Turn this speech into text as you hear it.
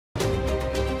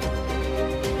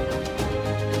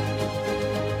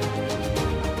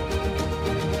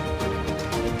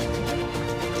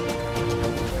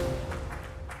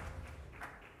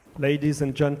Ladies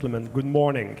and gentlemen, good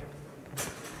morning.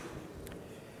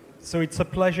 So it's a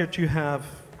pleasure to have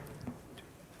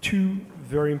two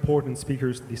very important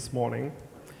speakers this morning.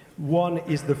 One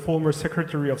is the former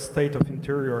Secretary of State of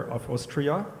Interior of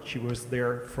Austria. She was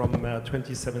there from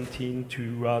 2017 to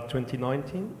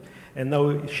 2019. And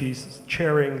now she's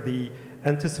chairing the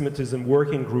Antisemitism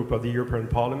Working Group of the European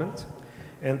Parliament.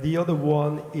 And the other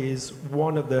one is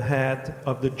one of the head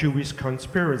of the Jewish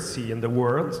conspiracy in the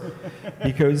world,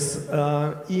 because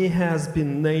he has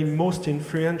been named most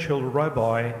influential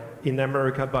rabbi in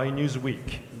America by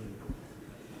Newsweek.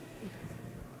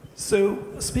 So,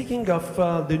 speaking of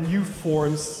the new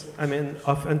forms,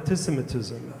 of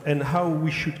antisemitism and how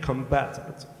we should combat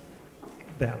it,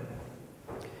 then,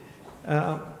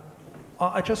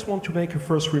 I just want to make a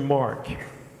first remark.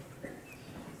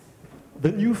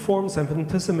 The new forms of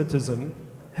antisemitism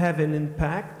have an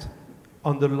impact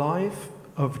on the life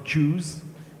of Jews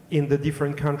in the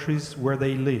different countries where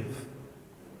they live.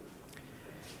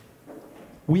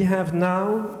 We have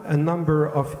now a number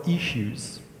of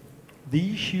issues.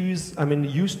 The issues,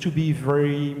 used to be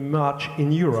very much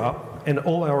in Europe, and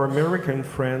all our American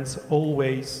friends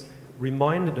always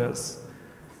reminded us,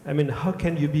 how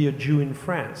can you be a Jew in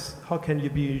France? How can you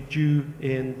be a Jew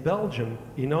in Belgium,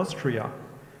 in Austria?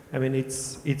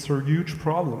 It's a huge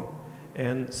problem.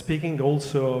 And speaking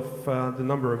also of the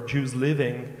number of Jews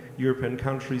living European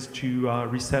countries to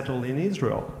resettle in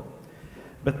Israel.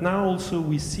 But now also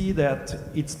we see that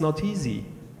it's not easy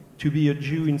to be a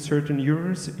Jew in certain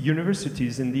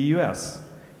universities in the US,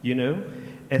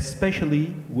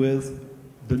 especially with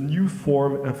the new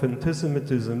form of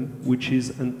antisemitism, which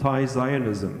is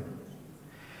anti-Zionism.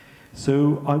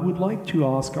 So I would like to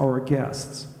ask our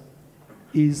guests,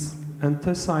 is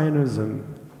anti-Zionism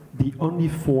the only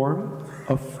form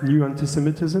of new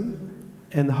antisemitism,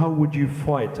 and how would you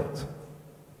fight it?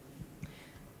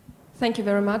 Thank you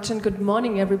very much, and good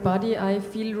morning, everybody. I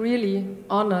feel really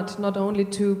honored not only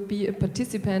to be a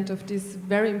participant of this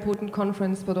very important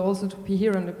conference, but also to be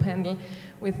here on the panel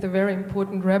with the very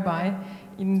important rabbi.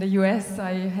 In the US,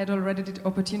 I had already the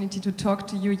opportunity to talk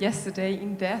to you yesterday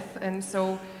in depth, and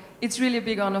so it's really a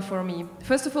big honor for me.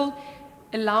 First of all,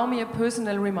 allow me a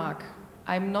personal remark.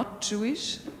 I'm not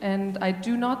Jewish, and I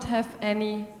do not have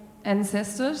any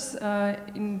ancestors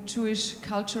in Jewish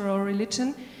culture or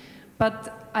religion,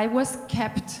 but I was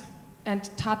kept and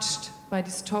touched by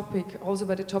this topic, also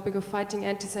by the topic of fighting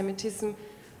anti-Semitism,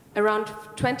 around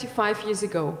 25 years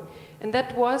ago. And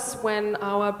that was when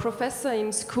our professor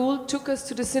in school took us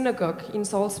to the synagogue in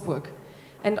Salzburg.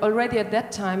 And already at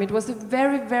that time, it was a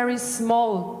very, very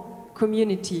small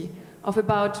community of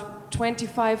about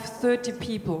 25, 30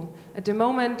 people. At the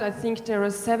moment, I think there are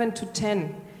 7 to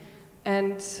 10.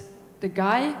 And the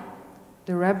guy,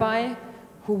 the rabbi,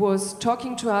 who was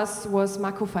talking to us was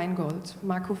Marco Feingold.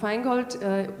 Marco Feingold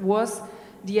was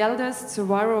the eldest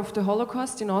survivor of the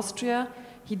Holocaust in Austria.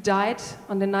 He died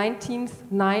on the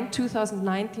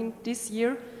 2019, this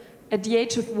year, at the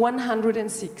age of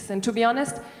 106. And to be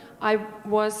honest, I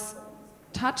was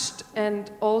touched, and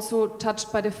also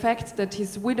touched by the fact that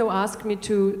his widow asked me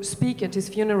to speak at his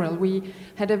funeral. We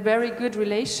had a very good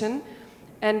relation,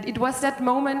 and it was that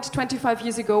moment 25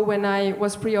 years ago when I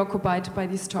was preoccupied by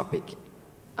this topic.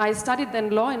 I studied then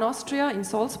law in Austria, in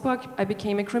Salzburg. I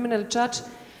became a criminal judge,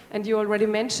 and you already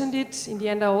mentioned it. In the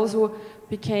end, I also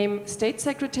became state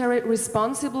secretary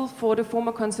responsible for the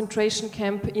former concentration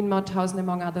camp in Mauthausen,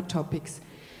 among other topics.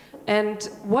 And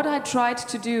what I tried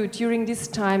to do during this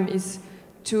time is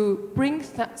to bring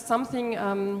something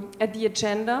at the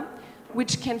agenda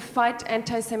which can fight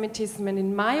anti-Semitism. And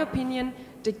in my opinion,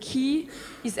 the key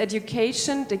is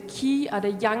education. The key are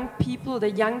the young people, the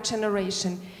young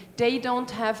generation. They don't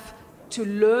have to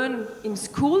learn in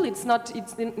school, it's not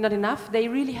enough. They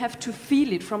really have to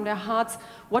feel it from their hearts,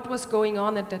 what was going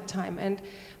on at that time. And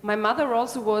my mother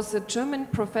also was a German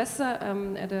professor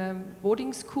at a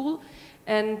boarding school,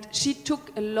 and she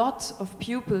took a lot of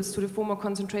pupils to the former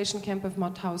concentration camp of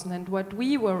Mauthausen. And what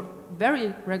we were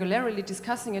very regularly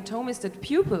discussing at home is that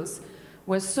pupils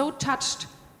were so touched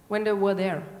when they were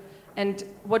there. And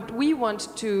what we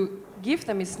want to give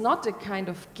them is not a kind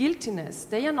of guiltiness.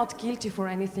 They are not guilty for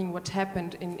anything what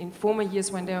happened in former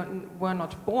years when they were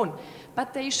not born.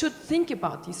 But they should think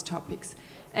about these topics.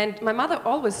 And my mother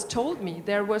always told me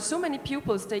there were so many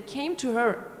pupils, they came to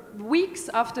her weeks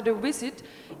after the visit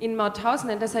in Mauthausen,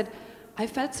 and they said, I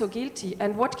felt so guilty,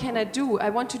 and what can I do? I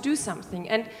want to do something.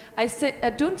 And I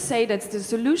don't say that's the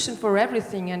solution for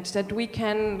everything and that we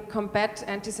can combat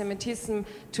anti-Semitism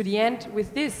to the end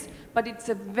with this, but it's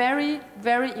a very,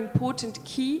 very important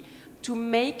key to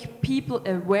make people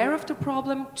aware of the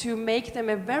problem, to make them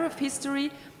aware of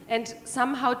history, and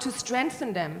somehow to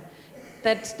strengthen them,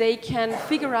 that they can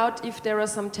figure out if there are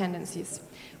some tendencies.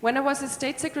 When I was a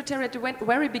state secretary at the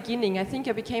very beginning, I think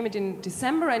I became it in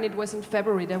December and it was in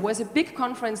February, there was a big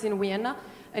conference in Vienna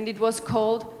and it was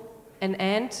called An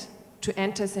End to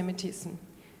Antisemitism.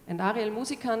 And Ariel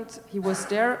Musikant, he was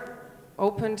there,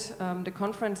 opened the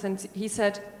conference and he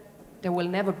said, there will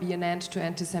never be an end to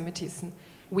antisemitism.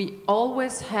 We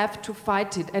always have to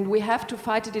fight it, and we have to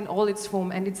fight it in all its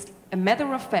form. And it's a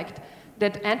matter of fact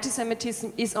that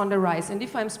antisemitism is on the rise. And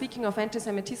if I'm speaking of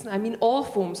antisemitism, I mean all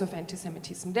forms of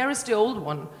antisemitism. There is the old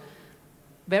one,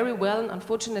 very well,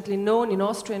 unfortunately, known in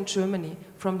Austria and Germany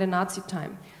from the Nazi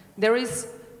time. There is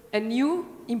a new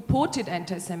imported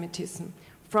antisemitism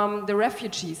from the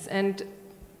refugees. And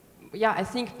yeah, I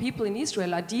think people in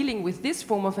Israel are dealing with this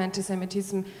form of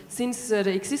antisemitism since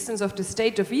the existence of the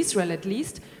State of Israel, at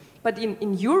least. But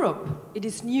in Europe, it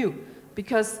is new,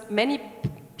 because many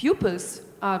pupils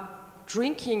are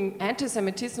drinking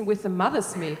antisemitism with the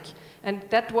mother's milk. And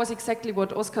that was exactly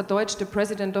what Oskar Deutsch, the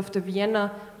president of the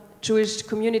Vienna Jewish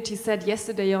community, said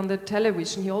yesterday on the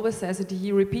television. He always says it,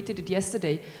 he repeated it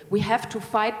yesterday. We have to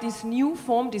fight this new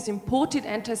form, this imported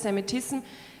antisemitism,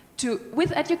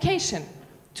 with education,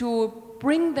 to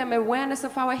bring them awareness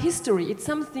of our history. It's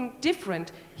something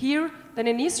different here than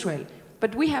in Israel,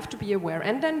 but we have to be aware.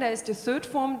 And then there's the third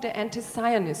form, the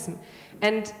anti-Zionism.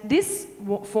 And this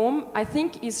form, I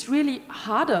think, is really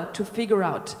harder to figure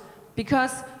out,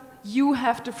 because you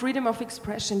have the freedom of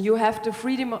expression, you have the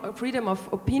freedom of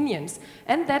opinions,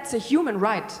 and that's a human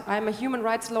right. I'm a human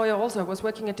rights lawyer also. I was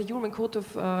working at the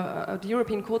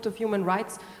European Court of Human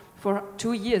Rights for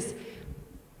 2 years.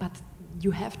 But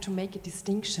you have to make a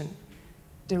distinction.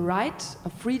 The right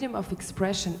of freedom of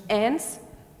expression ends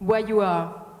where you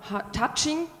are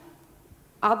touching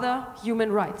other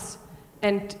human rights.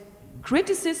 And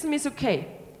criticism is okay,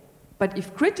 but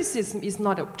if criticism is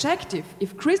not objective,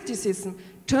 if criticism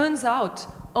turns out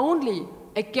only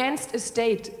against a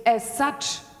state as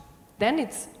such, then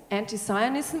it's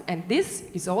anti-Zionism, and this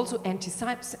is also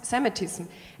anti-Semitism.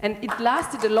 And it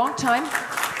lasted a long time.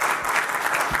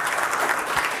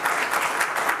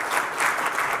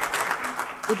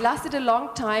 It lasted a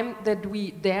long time that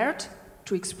we dared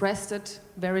to express that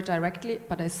very directly,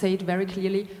 but I say it very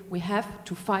clearly, we have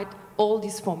to fight all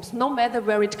these forms. No matter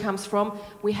where it comes from,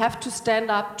 we have to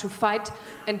stand up to fight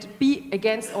and be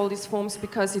against all these forms,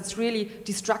 because it's really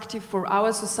destructive for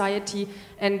our society.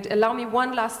 And allow me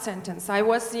one last sentence. I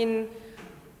was in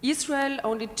Israel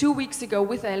only 2 weeks ago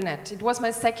with ELNET. It was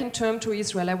my second term to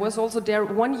Israel. I was also there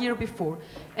 1 year before.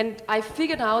 And I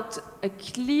figured out a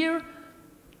clear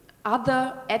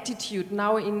other attitude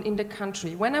now in the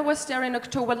country. When I was there in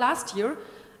October last year,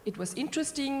 it was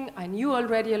interesting. I knew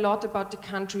already a lot about the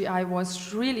country. I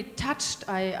was really touched.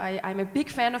 I'm a big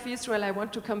fan of Israel. I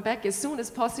want to come back as soon as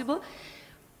possible.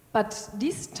 But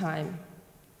this time,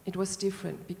 it was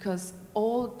different, because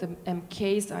all the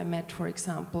MKs I met, for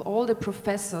example, all the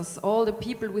professors, all the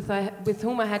people with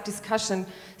whom I had discussion,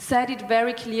 said it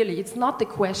very clearly. It's not the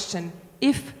question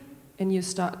if a new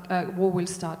war will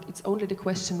start. It's only the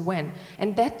question when.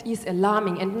 And that is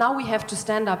alarming. And now we have to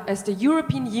stand up as the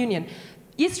European Union.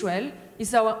 Israel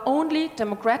is our only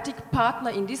democratic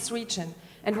partner in this region.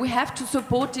 And we have to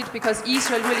support it, because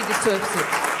Israel really deserves it.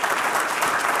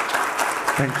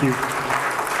 Thank you.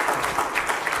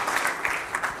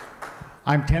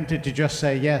 I'm tempted to just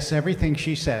say yes, everything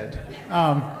she said.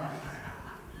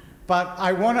 But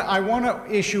I want to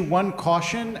issue one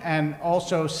caution and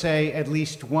also say at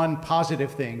least one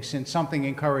positive thing, since something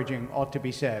encouraging ought to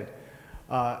be said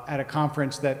at a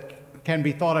conference that can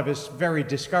be thought of as very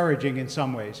discouraging in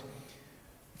some ways.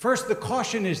 First, the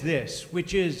caution is this,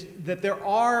 which is that there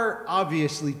are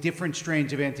obviously different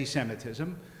strains of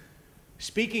anti-Semitism.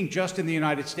 Speaking just in the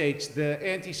United States, the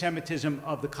anti-Semitism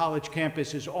of the college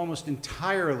campus is almost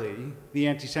entirely the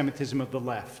anti-Semitism of the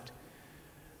left.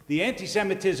 The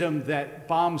anti-Semitism that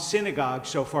bombs synagogues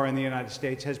so far in the United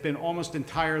States has been almost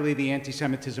entirely the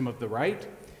anti-Semitism of the right.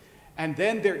 And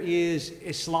then there is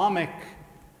Islamic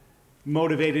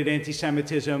motivated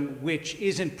anti-Semitism, which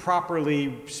isn't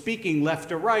properly speaking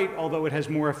left or right, although it has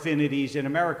more affinities in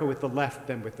America with the left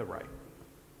than with the right.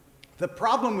 The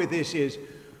problem with this is,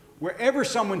 wherever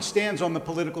someone stands on the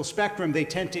political spectrum, they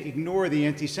tend to ignore the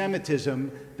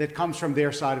anti-Semitism that comes from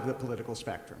their side of the political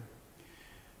spectrum.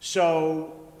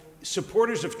 So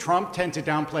supporters of Trump tend to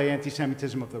downplay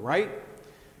anti-Semitism of the right.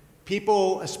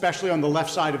 People, especially on the left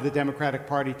side of the Democratic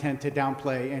Party, tend to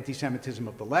downplay anti-Semitism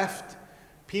of the left.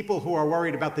 People who are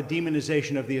worried about the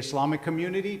demonization of the Islamic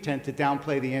community tend to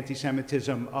downplay the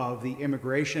anti-Semitism of the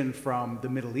immigration from the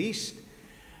Middle East.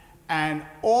 And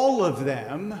all of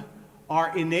them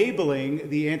are enabling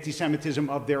the anti-Semitism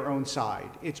of their own side.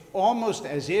 It's almost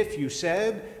as if you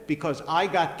said, because I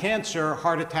got cancer,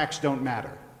 heart attacks don't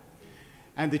matter.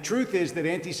 And the truth is that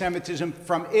anti-Semitism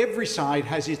from every side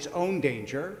has its own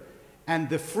danger, and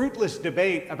the fruitless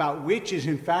debate about which is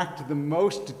in fact the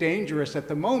most dangerous at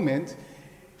the moment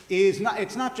it's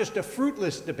not just a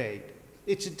fruitless debate,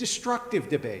 it's a destructive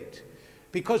debate.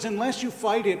 Because unless you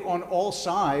fight it on all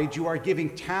sides, you are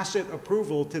giving tacit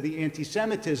approval to the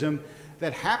anti-Semitism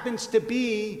that happens to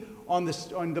be on the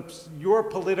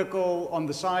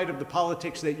side of the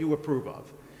politics that you approve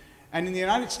of. And in the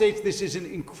United States, this is an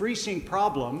increasing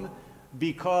problem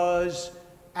because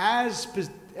as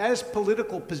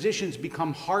political positions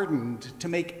become hardened, to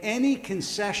make any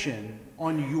concession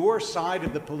on your side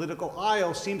of the political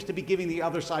aisle seems to be giving the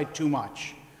other side too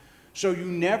much. So you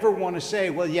never want to say,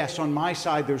 well, yes, on my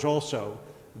side there's also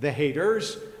the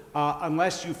haters,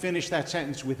 unless you finish that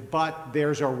sentence with, but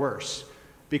theirs are worse.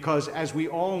 Because as we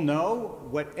all know,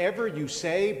 whatever you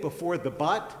say before the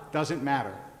but doesn't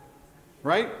matter,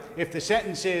 right? If the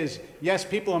sentence is, yes,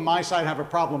 people on my side have a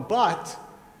problem, but,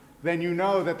 then you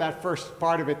know that that first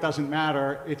part of it doesn't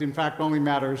matter. It in fact only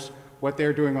matters what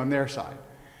they're doing on their side.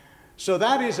 So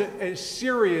that is a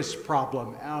serious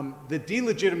problem. The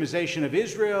delegitimization of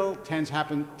Israel tends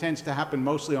to happen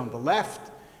mostly on the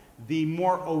left. The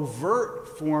more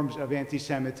overt forms of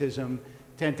anti-Semitism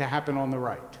tend to happen on the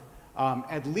right.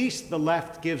 At least the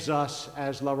left gives us,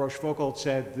 as La Rochefoucauld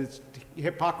said,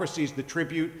 hypocrisy is the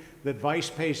tribute that vice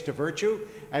pays to virtue.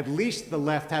 At least the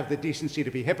left have the decency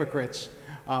to be hypocrites,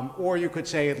 or you could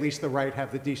say at least the right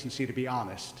have the decency to be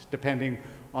honest, depending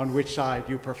on which side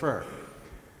you prefer.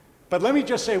 But let me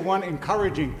just say one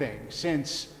encouraging thing,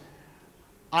 since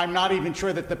I'm not even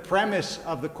sure that the premise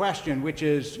of the question, which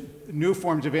is new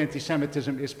forms of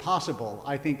anti-Semitism, is possible.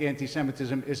 I think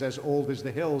anti-Semitism is as old as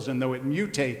the hills, and though it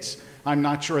mutates, I'm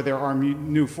not sure there are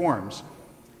new forms.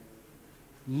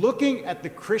 Looking at the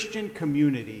Christian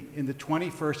community in the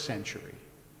 21st century,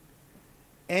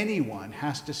 anyone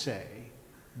has to say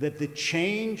that the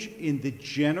change in the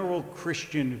general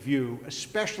Christian view,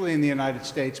 especially in the United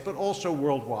States, but also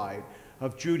worldwide,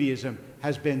 of Judaism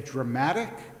has been dramatic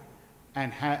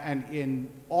and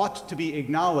ought to be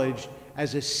acknowledged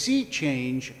as a sea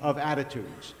change of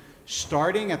attitudes,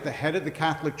 starting at the head of the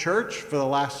Catholic Church for the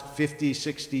last 50,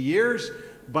 60 years,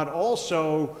 but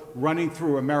also running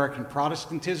through American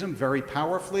Protestantism very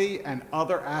powerfully and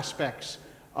other aspects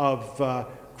of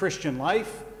Christian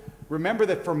life. Remember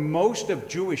that for most of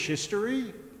Jewish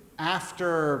history,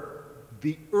 after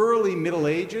the early Middle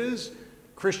Ages,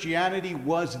 Christianity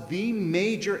was the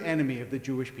major enemy of the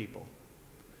Jewish people.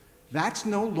 That's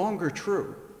no longer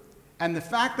true. And the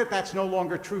fact that that's no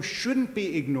longer true shouldn't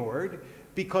be ignored,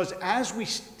 because as we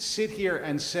sit here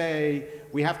and say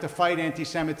we have to fight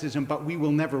anti-Semitism, but we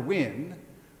will never win,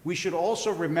 we should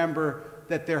also remember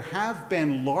that there have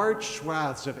been large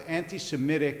swaths of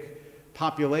anti-Semitic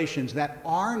populations that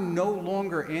are no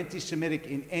longer anti-Semitic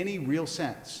in any real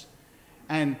sense.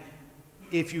 And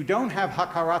if you don't have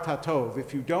hakarat hatov,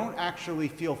 if you don't actually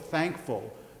feel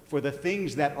thankful for the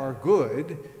things that are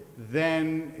good,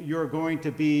 then you're going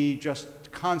to be just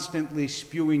constantly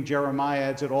spewing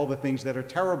Jeremiads at all the things that are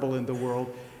terrible in the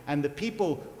world. And the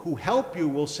people who help you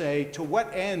will say, to what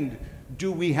end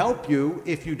do we help you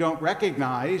if you don't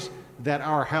recognize that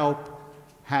our help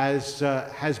has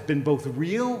been both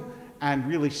real and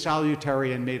really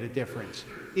salutary and made a difference?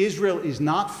 Israel is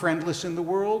not friendless in the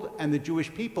world, and the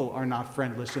Jewish people are not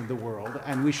friendless in the world,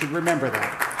 and we should remember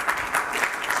that.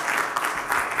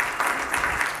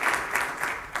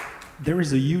 There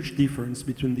is a huge difference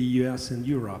between the US and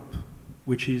Europe,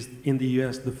 which is in the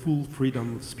US the full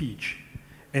freedom of speech.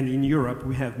 And in Europe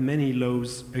we have many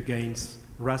laws against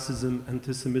racism,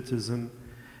 anti-Semitism,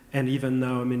 and even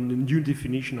now, I mean, the new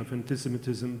definition of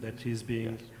anti-Semitism that is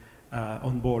being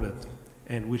onboarded,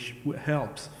 and which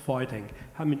helps fighting.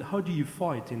 I mean, how do you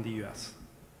fight in the US?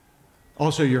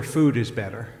 Also, your food is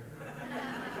better.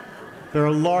 There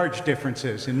are large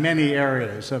differences in many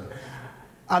areas.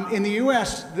 In the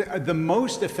US, the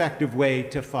most effective way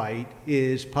to fight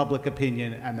is public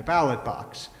opinion and the ballot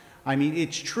box. I mean,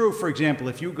 it's true, for example,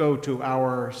 if you go to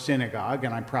our synagogue,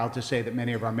 and I'm proud to say that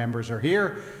many of our members are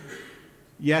here,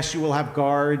 yes, you will have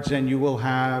guards, and you will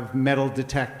have metal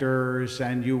detectors,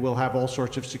 and you will have all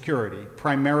sorts of security,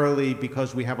 primarily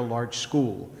because we have a large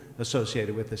school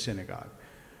associated with the synagogue.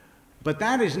 But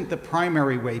that isn't the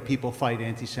primary way people fight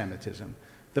anti-Semitism.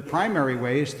 The primary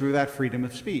way is through that freedom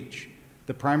of speech.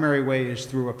 The primary way is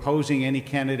through opposing any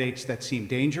candidates that seem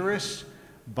dangerous,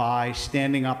 by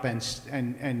standing up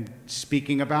and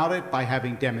speaking about it, by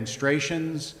having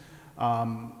demonstrations.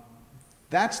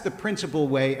 That's the principal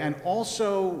way, and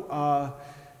also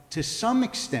to some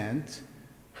extent,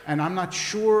 and I'm not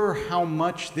sure how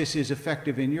much this is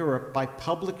effective in Europe, by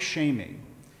public shaming.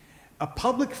 A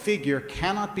public figure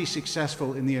cannot be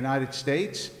successful in the United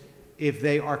States if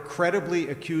they are credibly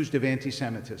accused of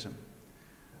anti-Semitism.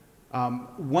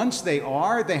 Once they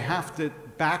are, they have to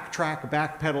backtrack,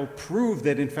 backpedal, prove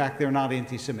that in fact they're not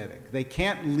anti-Semitic. They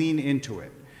can't lean into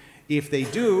it. If they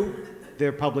do,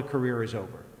 their public career is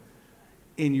over.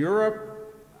 In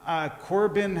Europe,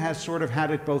 Corbyn has sort of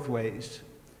had it both ways.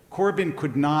 Corbyn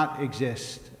could not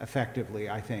exist effectively,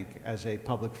 I think, as a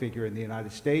public figure in the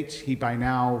United States. He by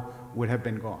now would have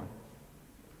been gone.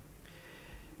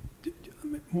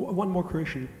 One more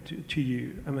question to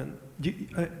you. I mean,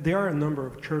 there are a number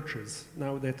of churches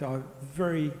now that are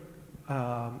very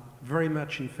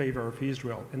much in favor of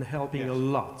Israel and helping a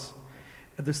lot.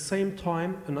 At the same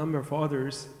time, a number of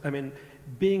others, I mean,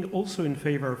 being also in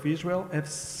favor of Israel, have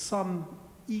some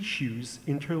issues,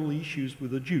 internal issues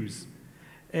with the Jews.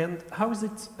 And how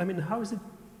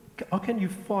can you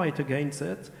fight against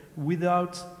it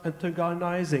without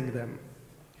antagonizing them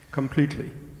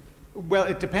completely? Well,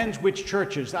 it depends which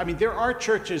churches. I mean, there are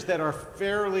churches that are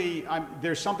fairly,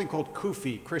 there's something called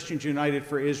CUFI, Christians United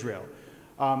for Israel.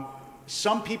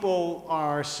 Some people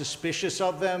are suspicious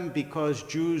of them because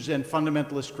Jews and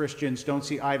fundamentalist Christians don't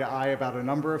see eye to eye about a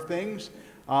number of things.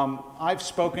 I've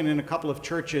spoken in a couple of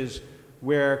churches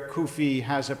where CUFI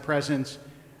has a presence,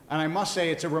 and I must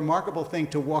say it's a remarkable thing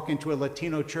to walk into a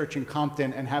Latino church in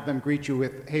Compton and have them greet you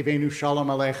with Hevenu Shalom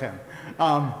Aleichem.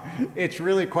 It's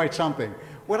really quite something.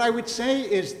 What I would say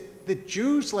is that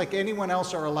Jews, like anyone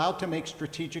else, are allowed to make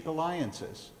strategic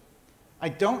alliances. I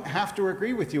don't have to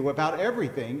agree with you about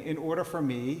everything in order for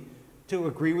me to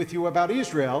agree with you about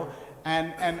Israel.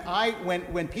 And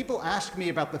when people ask me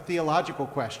about the theological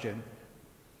question,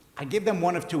 I give them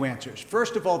one of two answers.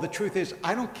 First of all, the truth is,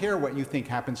 I don't care what you think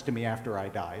happens to me after I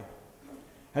die.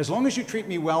 As long as you treat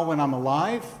me well when I'm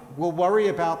alive, we'll worry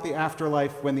about the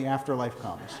afterlife when the afterlife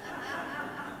comes.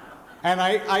 And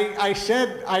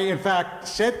I in fact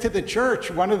said to the church,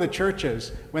 one of the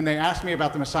churches, when they asked me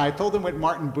about the Messiah, I told them what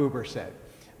Martin Buber said.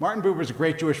 Martin Buber is a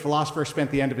great Jewish philosopher, spent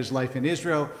the end of his life in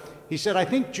Israel. He said, I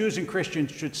think Jews and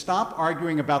Christians should stop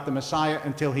arguing about the Messiah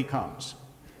until he comes.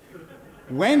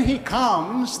 When he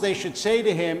comes, they should say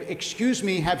to him, excuse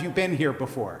me, have you been here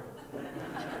before?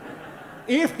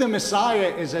 If the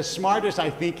Messiah is as smart as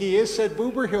I think he is, said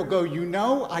Buber, he'll go, you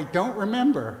know, I don't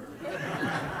remember.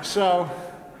 So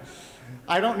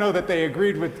I don't know that they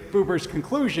agreed with Buber's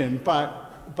conclusion,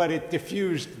 but it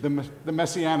diffused the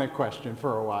messianic question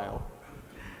for a while.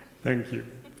 Thank you.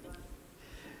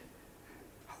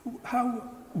 How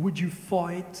would you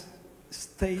fight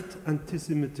state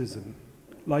anti-Semitism?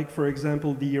 Like, for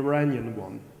example, the Iranian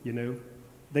one, you know?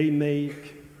 They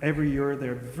make, every year,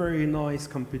 their very nice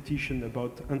competition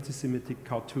about anti-Semitic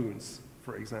cartoons,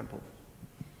 for example.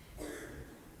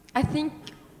 I think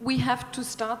we have to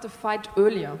start the fight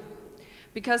earlier,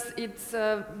 because it's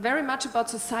very much about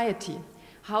society,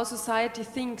 how society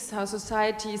thinks, how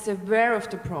society is aware of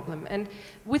the problem. And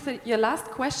with your last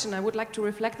question, I would like to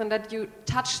reflect on that. You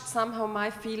touched somehow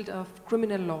my field of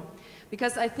criminal law,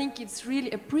 because I think it's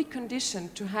really a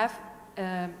precondition to have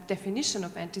a definition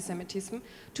of anti-Semitism,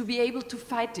 to be able to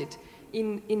fight it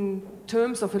in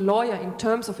terms of a lawyer, in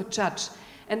terms of a judge.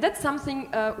 And that's something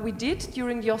we did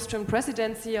during the Austrian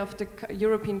presidency of the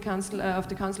European Council, of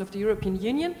the Council of the European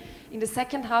Union in the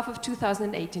second half of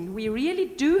 2018. We really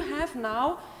do have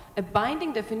now a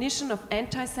binding definition of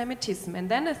anti-Semitism. And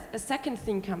then a second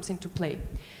thing comes into play.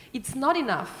 It's not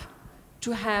enough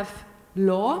to have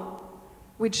law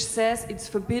which says it's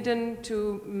forbidden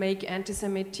to make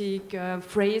anti-Semitic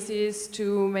phrases,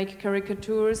 to make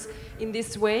caricatures in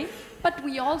this way, but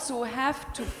we also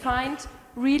have to find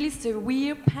really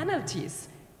severe penalties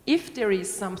if there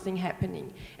is something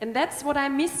happening. And that's what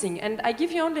I'm missing. And I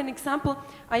give you only an example.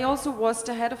 I also was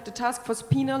the head of the task force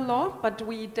penal law, but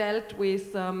we dealt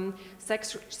with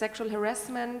sexual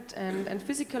harassment and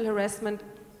physical harassment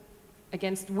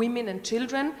against women and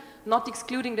children, not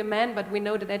excluding the men, but we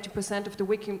know that 80% of the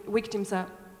victims are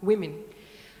women.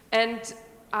 And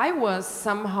I was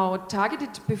somehow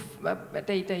targeted.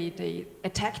 They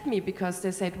attacked me because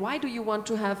they said, why do you want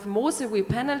to have more severe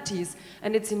penalties,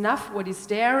 and it's enough what is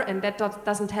there, and that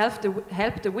doesn't help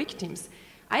the victims?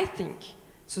 I think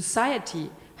society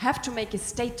have to make a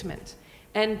statement.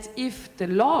 And if the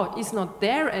law is not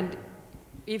there, and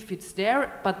if it's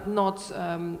there but not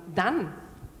done,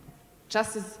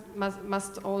 justice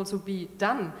must also be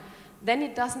done, then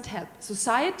it doesn't help.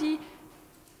 Society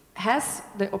has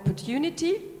the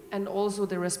opportunity and also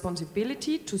the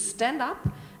responsibility to stand up,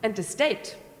 and the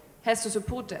state has to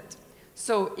support that.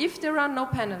 So if there are no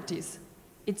penalties,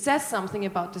 it says something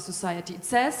about the society. It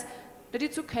says that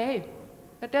it's okay,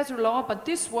 that there's a law, but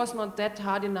this was not that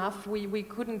hard enough. We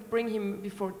couldn't bring him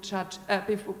before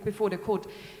before the court.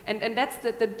 And that's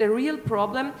the real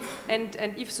problem. And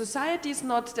if society is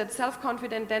not that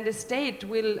self-confident, then the state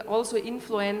will also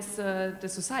influence the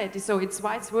society. So it's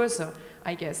vice versa,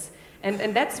 I guess.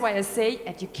 And that's why I say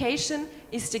education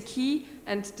is the key,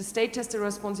 and the state has the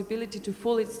responsibility to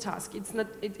fulfill its task.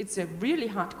 It's a really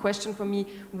hard question for me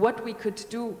what we could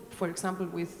do, for example,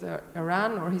 with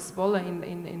Iran or Hezbollah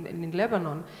in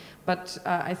Lebanon. But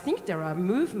I think there are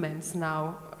movements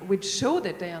now which show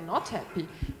that they are not happy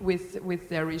with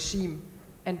their regime.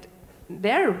 And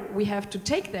there we have to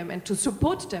take them and to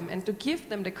support them and to give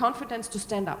them the confidence to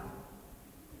stand up.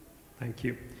 Thank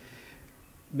you.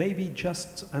 Maybe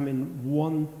just,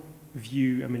 one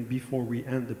view, before we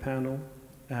end the panel,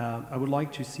 I would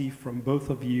like to see from both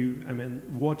of you,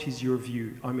 what is your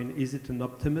view? Is it an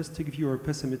optimistic view or a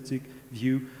pessimistic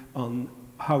view on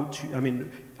how to,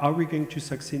 are we going to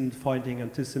succeed in fighting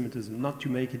antisemitism? Not to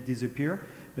make it disappear,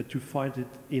 but to fight it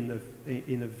in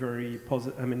a very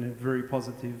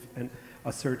positive and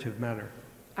assertive manner.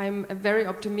 I'm a very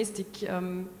optimistic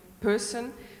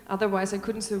person, otherwise I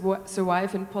couldn't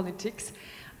survive in politics.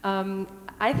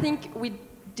 I think we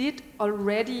did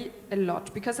already a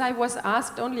lot, because I was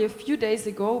asked only a few days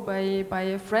ago by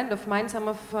a friend of mine, some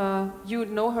of you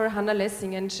know her, Hannah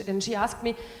Lessing, and she asked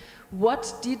me,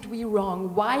 what did we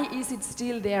wrong? Why is it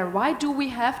still there? Why do we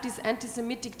have these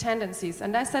anti-Semitic tendencies?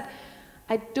 And I said,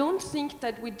 I don't think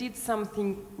that we did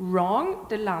something wrong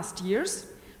the last years,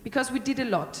 because we did a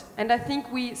lot. And I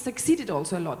think we succeeded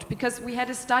also a lot, because we had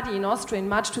a study in Austria in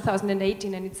March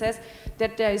 2018, and it says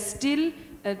that there is still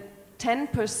a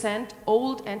 10%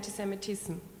 old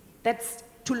anti-Semitism. That's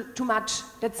too much.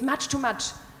 That's much too much.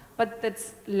 But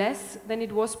that's less than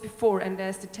it was before, and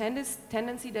there's the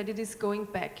tendency that it is going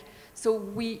back. So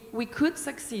we could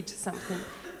succeed something.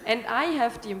 And I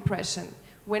have the impression,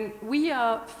 when we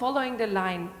are following the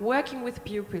line, working with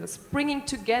pupils, bringing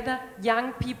together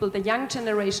young people, the young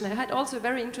generation. I had also a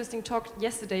very interesting talk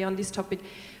yesterday on this topic.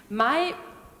 My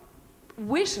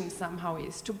vision somehow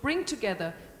is to bring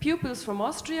together pupils from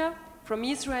Austria, from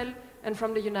Israel, and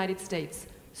from the United States,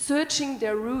 searching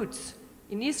their roots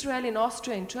in Israel, in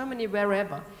Austria, in Germany,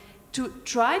 wherever, to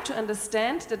try to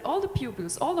understand that all the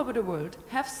pupils all over the world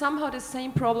have somehow the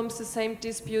same problems, the same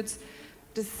disputes,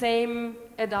 the same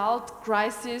adult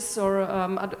crisis or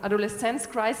adolescence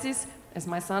crisis, as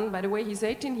my son, by the way, he's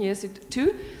 18, he has it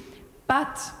too.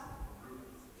 But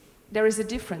there is a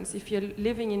difference. If you're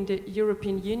living in the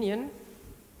European Union,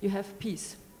 you have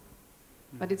peace,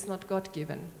 but it's not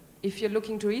God-given. If you're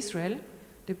looking to Israel,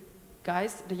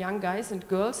 the young guys and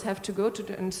girls have to go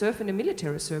and serve in the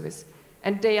military service.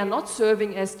 And they are not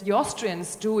serving as the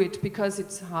Austrians do it because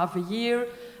it's half a year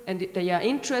and they are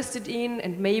interested in,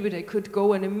 and maybe they could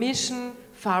go on a mission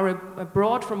far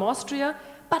abroad from Austria,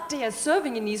 but they are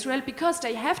serving in Israel because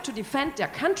they have to defend their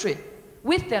country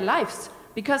with their lives,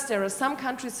 because there are some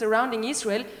countries surrounding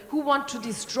Israel who want to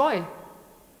destroy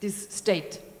this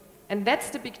state. And that's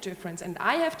the big difference. And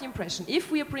I have the impression,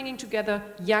 if we are bringing together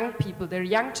young people, their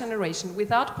young generation,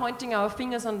 without pointing our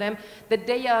fingers on them, that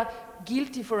they are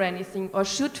guilty for anything or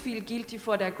should feel guilty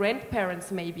for their grandparents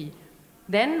maybe,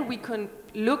 then we can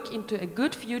look into a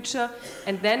good future,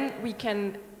 and then we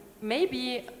can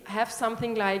maybe have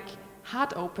something like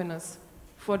heart openers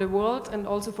for the world and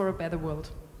also for a better world.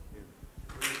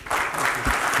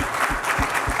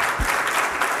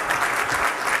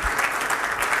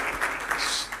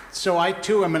 So I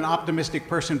too am an optimistic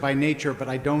person by nature, but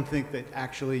I don't think that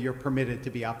actually you're permitted to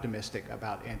be optimistic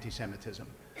about anti-Semitism.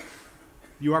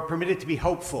 You are permitted to be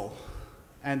hopeful,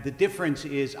 and the difference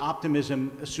is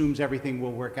optimism assumes everything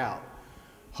will work out.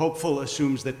 Hopeful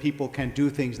assumes that people can do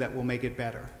things that will make it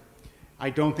better.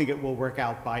 I don't think it will work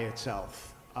out by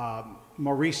itself.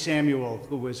 Maurice Samuel,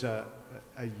 who was a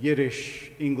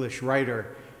Yiddish English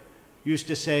writer, used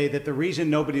to say that the reason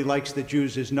nobody likes the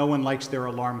Jews is no one likes their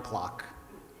alarm clock.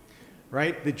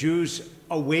 Right? The Jews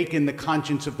awaken the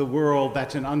conscience of the world.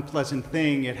 That's an unpleasant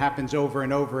thing. It happens over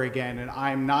and over again, and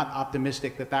I'm not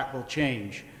optimistic that that will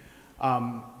change.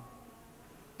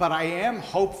 But I am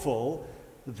hopeful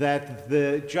that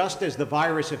just as the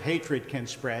virus of hatred can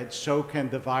spread, so can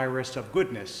the virus of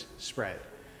goodness spread.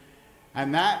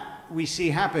 And that we see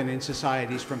happen in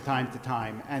societies from time to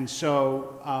time. And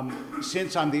so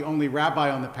since I'm the only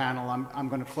rabbi on the panel, I'm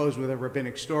going to close with a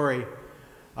rabbinic story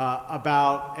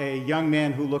about a young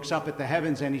man who looks up at the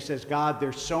heavens and he says, God,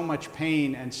 there's so much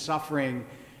pain and suffering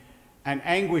and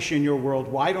anguish in your world,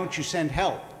 why don't you send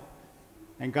help?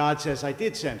 And God says, I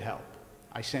did send help.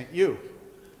 I sent you.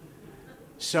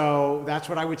 So that's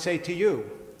what I would say to you.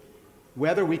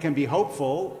 Whether we can be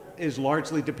hopeful is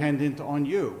largely dependent on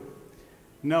you.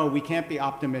 No, we can't be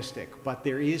optimistic, but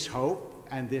there is hope,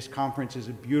 and this conference is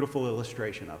a beautiful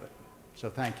illustration of it. So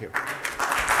thank you.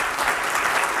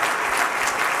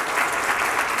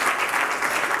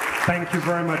 Thank you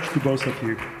very much to both of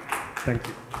you. Thank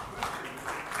you.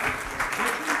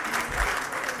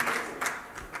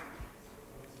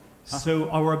 So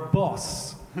our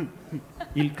boss,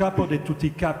 Il Capo de Tutti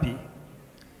Capi,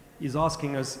 is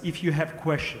asking us if you have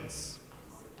questions.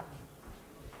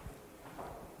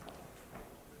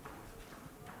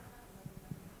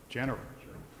 General.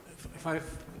 If I have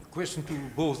a question to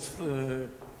both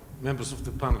members of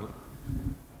the panel.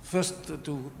 First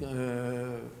to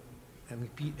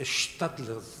MEP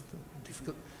Edtstadler.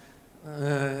 Difficult.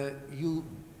 You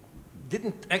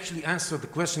didn't actually answer the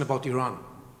question about Iran.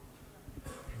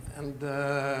 And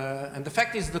the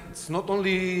fact is that it's not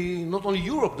only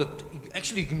Europe that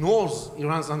actually ignores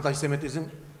Iran's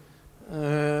anti-Semitism.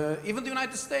 Even the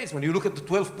United States, when you look at the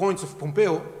 12 points of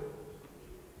Pompeo,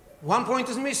 one point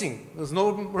is missing. There's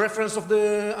no reference of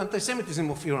the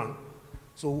anti-Semitism of Iran.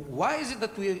 So why is it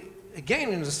that we, again,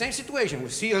 in the same situation, we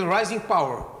see a rising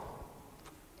power,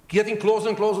 getting closer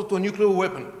and closer to a nuclear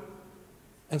weapon,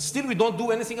 and still we don't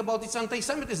do anything about its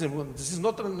anti-Semitism? This is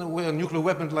not a nuclear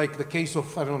weapon like the case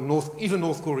of, I don't know, even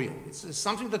North Korea. It's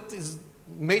something that is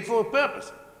made for a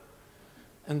purpose.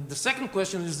 And the second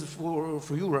question is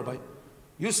for you, Rabbi.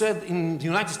 You said in the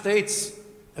United States,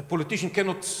 a politician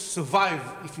cannot survive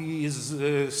if he is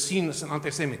seen as an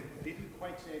anti-Semite. Didn't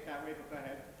quite say it that way, but go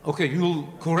ahead. Okay, you'll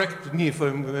correct me if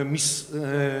I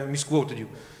misquoted you.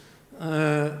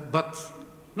 But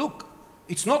look,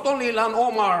 it's not only Ilhan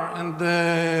Omar and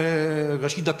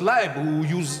Rashida Tlaib who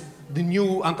use the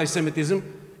new anti-Semitism.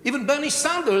 Even Bernie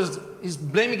Sanders is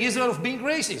blaming Israel of being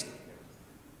racist.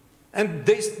 And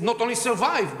they not only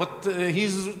survive, but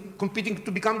he's competing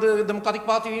to become the Democratic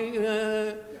Party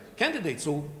candidate.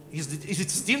 So is it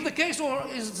still the case, or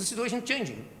is the situation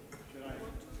changing?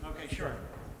 Okay, sure.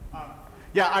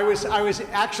 Yeah, I was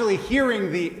actually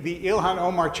hearing the Ilhan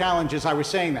Omar challenge as I was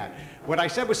saying that. What I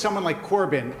said was someone like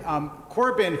Corbyn,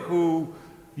 Corbyn who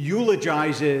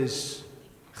eulogizes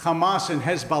Hamas and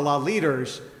Hezbollah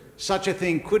leaders, such a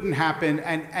thing couldn't happen.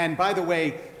 And by the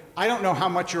way, I don't know how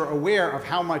much you're aware of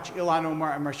how much Ilhan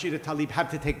Omar and Rashida Tlaib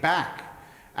had to take back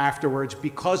afterwards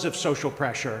because of social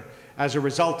pressure as a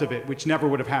result of it, which never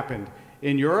would have happened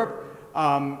in Europe.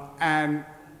 And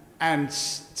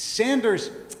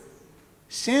Sanders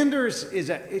is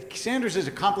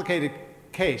a complicated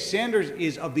case. Sanders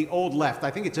is of the old left.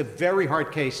 I think it's a very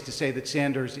hard case to say that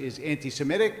Sanders is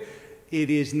anti-Semitic. It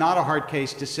is not a hard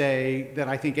case to say that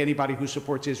I think anybody who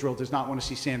supports Israel does not want to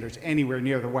see Sanders anywhere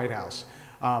near the White House.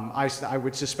 I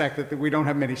would suspect that we don't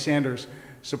have many Sanders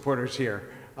supporters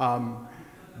here.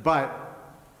 But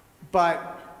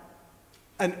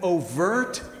an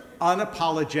overt,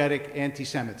 unapologetic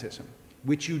anti-Semitism,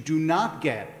 which you do not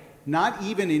get, not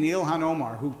even in Ilhan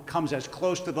Omar, who comes as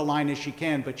close to the line as she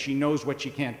can, but she knows what she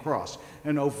can't cross.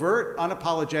 An overt,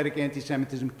 unapologetic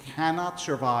anti-Semitism cannot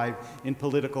survive in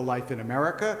political life in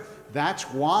America. That's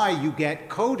why you get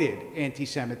coded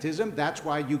anti-Semitism. That's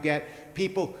why you get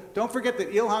people. Don't forget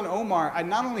that Ilhan Omar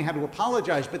not only had to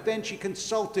apologize, but then she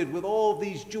consulted with all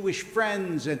these Jewish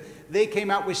friends, and they came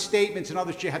out with statements and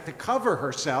others. She had to cover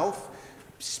herself,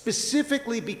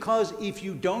 specifically because if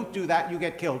you don't do that, you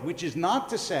get killed, which is not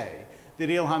to say that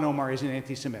Ilhan Omar isn't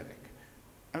anti-Semitic.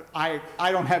 I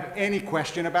don't have any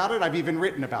question about it. I've even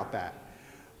written about that.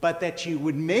 But that she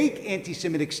would make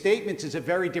anti-Semitic statements is a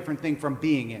very different thing from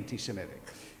being anti-Semitic.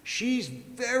 She's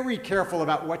very careful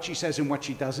about what she says and what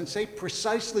she doesn't say,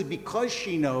 precisely because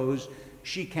she knows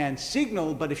she can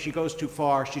signal, but if she goes too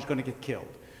far, she's going to get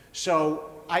killed.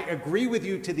 So I agree with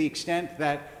you to the extent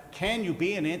that can you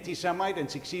be an anti-Semite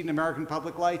and succeed in American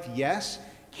public life? Yes.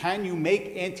 Can you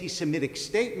make anti-Semitic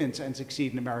statements and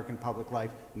succeed in American public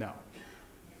life? No.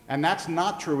 And that's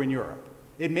not true in Europe.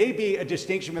 It may be a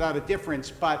distinction without a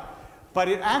difference, but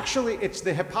it's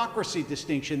the hypocrisy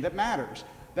distinction that matters.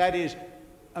 That is,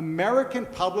 American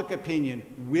public opinion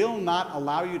will not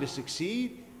allow you to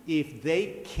succeed if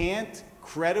they can't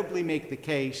credibly make the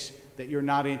case that you're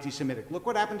not anti-Semitic. Look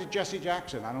what happened to Jesse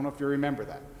Jackson. I don't know if you remember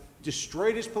that.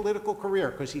 Destroyed his political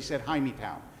career because he said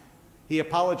Hymietown. He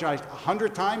apologized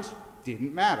 100 times,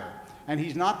 didn't matter. And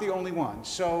he's not the only one.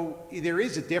 So there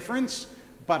is a difference,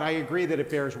 but I agree that it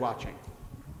bears watching.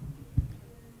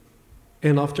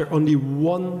 And after only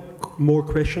one more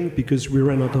question, because we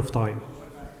ran out of time.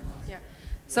 Yeah.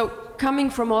 So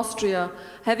coming from Austria,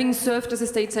 having served as a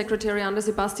state secretary under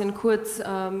Sebastian Kurz,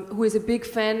 who is a big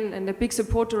fan and a big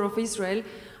supporter of Israel,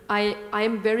 I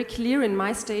am very clear in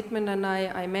my statement, and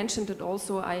I mentioned it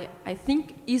also. I think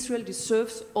Israel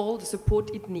deserves all the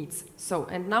support it needs. So,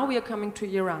 and now we are coming to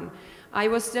Iran. I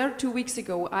was there 2 weeks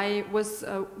ago. I was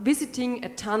visiting a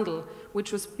tunnel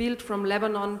which was built from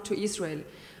Lebanon to Israel.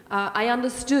 I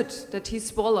understood that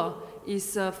Hezbollah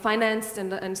is financed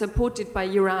and supported by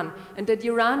Iran, and that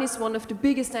Iran is one of the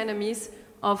biggest enemies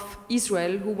of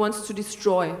Israel who wants to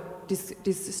destroy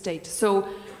this state. So,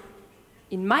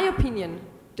 in my opinion,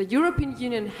 the European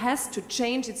Union has to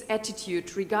change its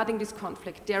attitude regarding this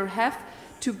conflict. There have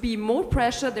to be more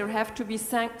pressure, there have to be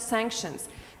sanctions.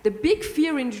 The big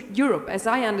fear in Europe, as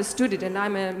I understood it, and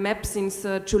I'm a MEP since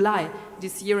July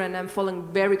this year, and I'm following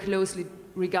very closely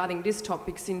regarding this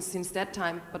topic since that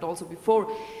time, but also before,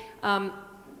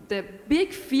 the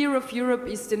big fear of Europe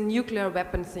is the nuclear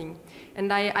weapon thing.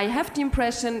 And I have the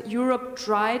impression Europe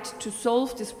tried to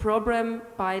solve this problem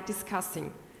by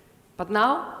discussing. But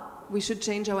now, we should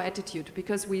change our attitude,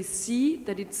 because we see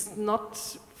that it's not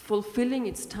fulfilling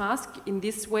its task in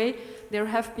this way. There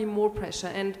have been more pressure,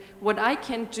 and what I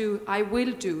can do, I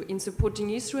will do in supporting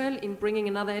Israel, in bringing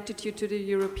another attitude to the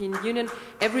European Union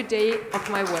every day of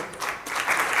my work.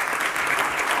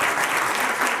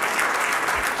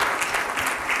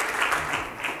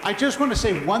 I just want to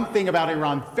say one thing about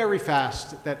Iran very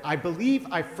fast that I believe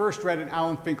I first read in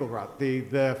Alan Finkielkraut,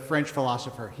 the French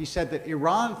philosopher. He said that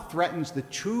Iran threatens the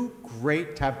two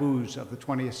great taboos of the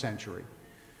 20th century,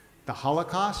 the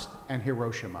Holocaust and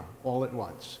Hiroshima, all at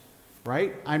once,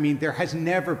 right? I mean, there has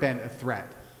never been a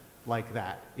threat like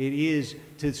that. It is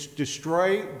to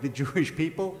destroy the Jewish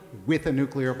people with a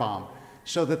nuclear bomb.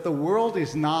 So that the world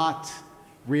is not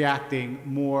reacting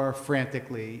more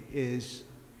frantically is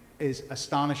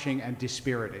astonishing and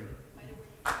dispiriting.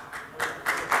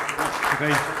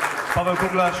 Okay. Paweł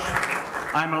Kuglarz,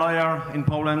 I'm a lawyer in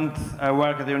Poland. I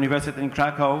work at the university in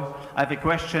Krakow. I have a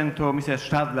question to Mrs.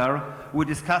 Edtstadler. We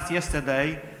discussed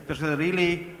yesterday there's a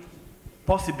really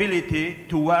possibility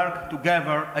to work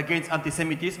together against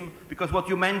anti-Semitism, because what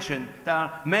you mentioned, there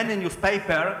are many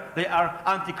newspapers, they are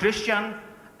anti-Christian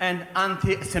and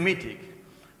anti-Semitic.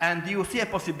 And you see a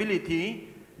possibility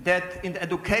that in the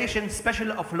education, especially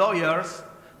of lawyers,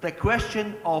 the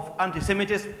question of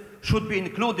anti-Semitism should be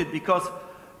included, because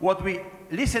what we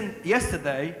listened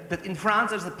yesterday, that in France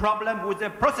there's a problem with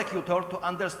the prosecutor to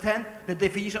understand the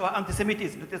definition of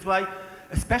anti-Semitism. That is why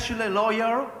especially a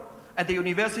lawyer at the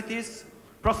universities,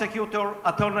 prosecutor,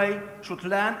 attorney should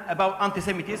learn about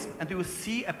anti-Semitism, and you will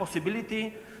see a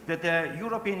possibility that the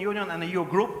European Union and the EU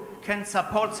group can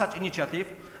support such initiative.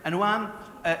 And one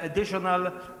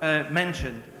additional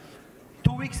mention.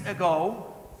 2 weeks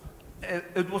ago,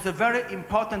 it was a very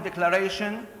important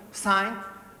declaration signed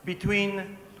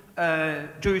between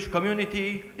Jewish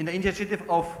community in the initiative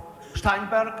of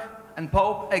Steinberg and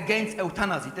Pope against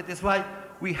euthanasia. That is why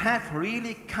we have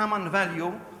really common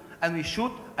value, and we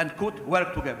should and could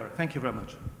work together. Thank you very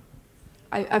much.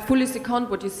 I fully second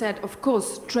what you said. Of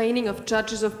course, training of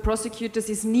judges, of prosecutors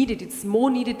is needed. It's more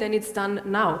needed than it's done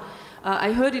now.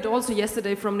 I heard it also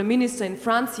yesterday from the minister in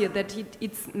France here that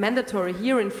it's mandatory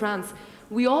here in France.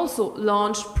 We also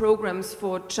launched programs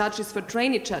for judges, for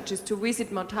trainee judges, to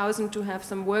visit Mauthausen, to have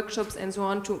some workshops and so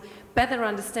on, to better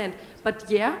understand. But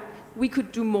yeah, we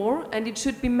could do more, and it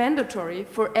should be mandatory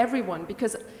for everyone,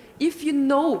 because if you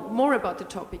know more about the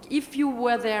topic, if you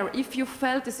were there, if you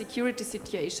felt the security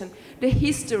situation, the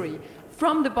history,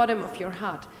 from the bottom of your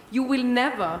heart, you will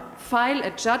never file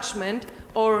a judgment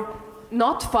or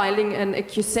not filing an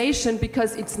accusation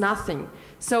because it's nothing.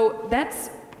 So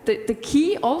that's the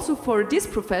key also for these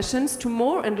professions, to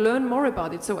more and learn more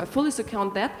about it. So I fully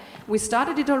second that. We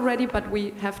started it already, but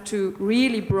we have to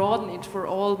really broaden it for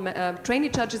all trainee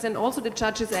judges and also the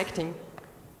judges acting.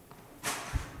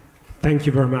 Thank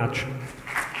you very much.